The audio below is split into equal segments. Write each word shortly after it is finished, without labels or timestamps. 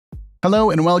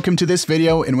Hello and welcome to this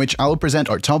video in which I will present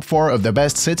our top 4 of the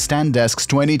best sit-stand desks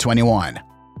 2021.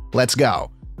 Let's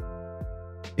go!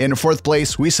 In 4th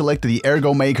place, we selected the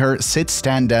Ergomaker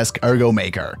Sit-Stand Desk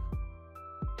Ergomaker.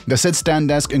 The sit-stand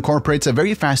desk incorporates a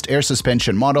very fast air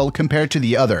suspension model compared to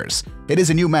the others. It is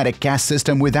a pneumatic gas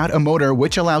system without a motor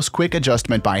which allows quick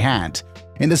adjustment by hand.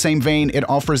 In the same vein, it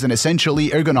offers an essentially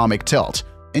ergonomic tilt.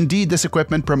 Indeed, this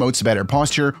equipment promotes better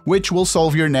posture, which will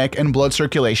solve your neck and blood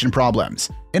circulation problems.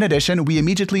 In addition, we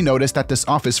immediately noticed that this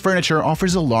office furniture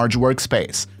offers a large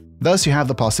workspace. Thus, you have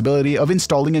the possibility of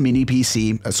installing a mini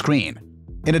PC, a screen.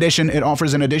 In addition, it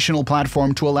offers an additional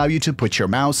platform to allow you to put your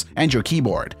mouse and your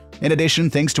keyboard. In addition,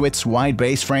 thanks to its wide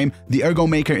base frame, the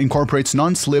Ergomaker incorporates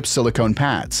non-slip silicone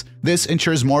pads. This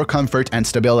ensures more comfort and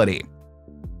stability.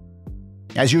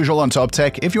 As usual on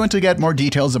TopTech, if you want to get more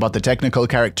details about the technical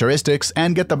characteristics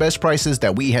and get the best prices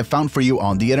that we have found for you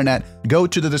on the internet, go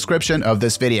to the description of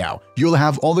this video. You'll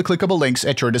have all the clickable links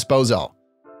at your disposal.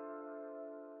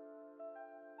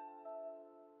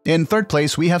 In 3rd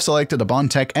place, we have selected the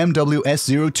Bondtech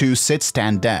MWS02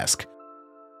 Sit-Stand Desk.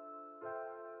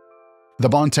 The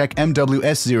Bondtech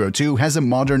MWS02 has a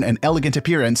modern and elegant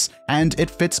appearance, and it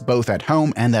fits both at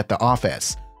home and at the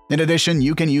office. In addition,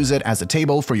 you can use it as a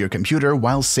table for your computer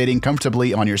while sitting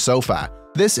comfortably on your sofa.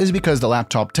 This is because the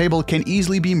laptop table can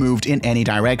easily be moved in any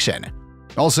direction.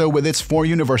 Also, with its 4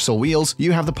 universal wheels,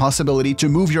 you have the possibility to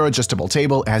move your adjustable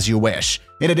table as you wish.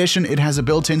 In addition, it has a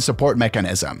built-in support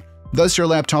mechanism. Thus, your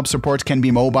laptop support can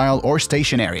be mobile or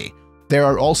stationary. There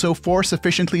are also 4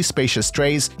 sufficiently spacious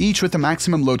trays, each with a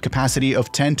maximum load capacity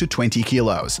of 10 to 20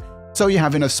 kilos. So you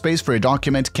have enough space for your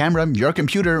document, camera, your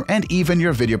computer, and even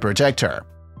your video projector.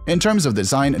 In terms of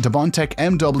design, the Bondtech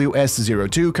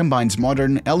MWS02 combines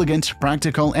modern, elegant,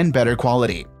 practical, and better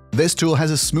quality. This tool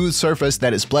has a smooth surface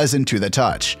that is pleasant to the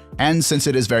touch, and since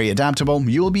it is very adaptable,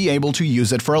 you will be able to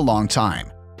use it for a long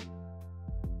time.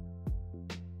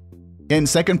 In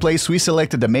 2nd place, we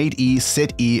selected the Mate-E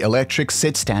Sit-E Electric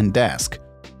Sit-Stand Desk.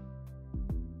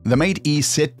 The Mate-E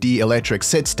Sit-E Electric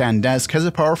Sit-Stand Desk has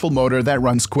a powerful motor that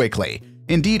runs quickly.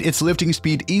 Indeed, its lifting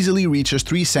speed easily reaches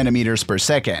 3 centimeters per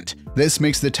second. This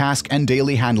makes the task and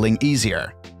daily handling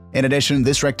easier. In addition,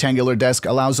 this rectangular desk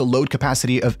allows a load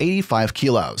capacity of 85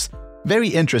 kilos. Very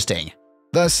interesting.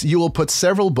 Thus, you will put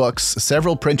several books,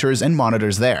 several printers and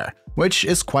monitors there, which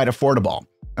is quite affordable.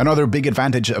 Another big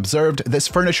advantage observed, this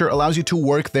furniture allows you to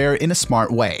work there in a smart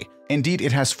way. Indeed,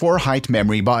 it has 4 height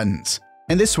memory buttons.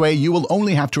 In this way, you will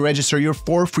only have to register your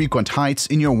 4 frequent heights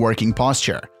in your working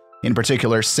posture. In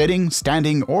particular, sitting,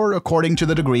 standing, or according to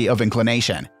the degree of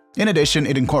inclination. In addition,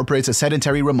 it incorporates a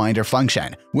sedentary reminder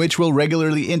function, which will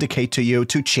regularly indicate to you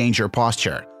to change your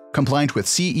posture. Compliant with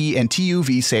CE and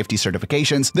TÜV safety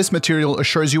certifications, this material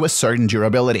assures you a certain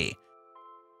durability.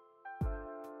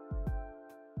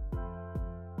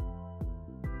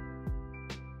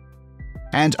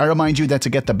 And I remind you that to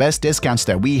get the best discounts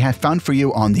that we have found for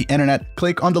you on the internet,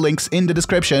 click on the links in the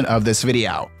description of this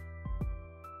video.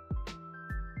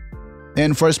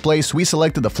 In 1st place, we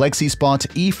selected the FlexiSpot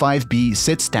E5B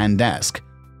Sit-Stand Desk.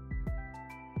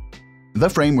 The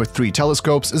frame with 3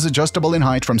 telescopes is adjustable in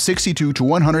height from 62 to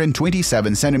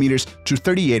 127 centimeters to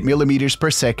 38 millimeters per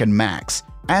second max.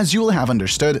 As you will have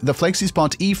understood, the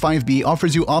FlexiSpot E5B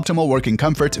offers you optimal working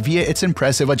comfort via its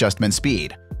impressive adjustment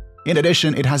speed. In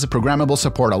addition, it has a programmable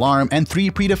support alarm and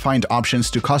 3 predefined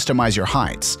options to customize your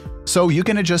heights, so you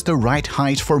can adjust the right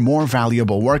height for more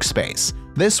valuable workspace.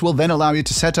 This will then allow you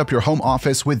to set up your home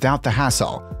office without the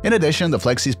hassle. In addition, the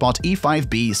FlexiSpot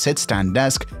E5B Sit-Stand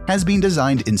Desk has been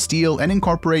designed in steel and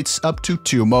incorporates up to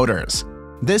 2 motors.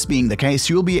 This being the case,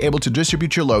 you will be able to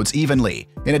distribute your loads evenly.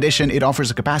 In addition, it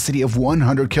offers a capacity of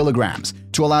 100 kilograms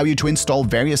to allow you to install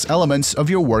various elements of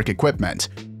your work equipment.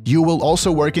 You will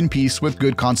also work in peace with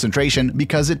good concentration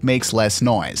because it makes less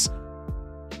noise.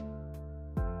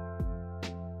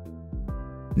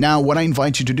 Now, what I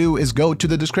invite you to do is go to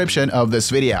the description of this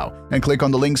video and click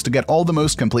on the links to get all the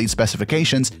most complete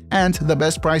specifications and the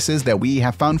best prices that we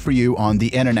have found for you on the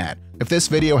internet. If this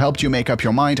video helped you make up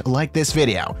your mind, like this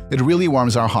video. It really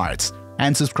warms our hearts.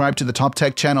 And subscribe to the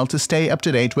TopTech channel to stay up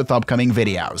to date with upcoming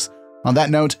videos. On that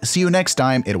note, see you next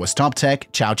time. It was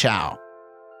TopTech. Ciao, ciao.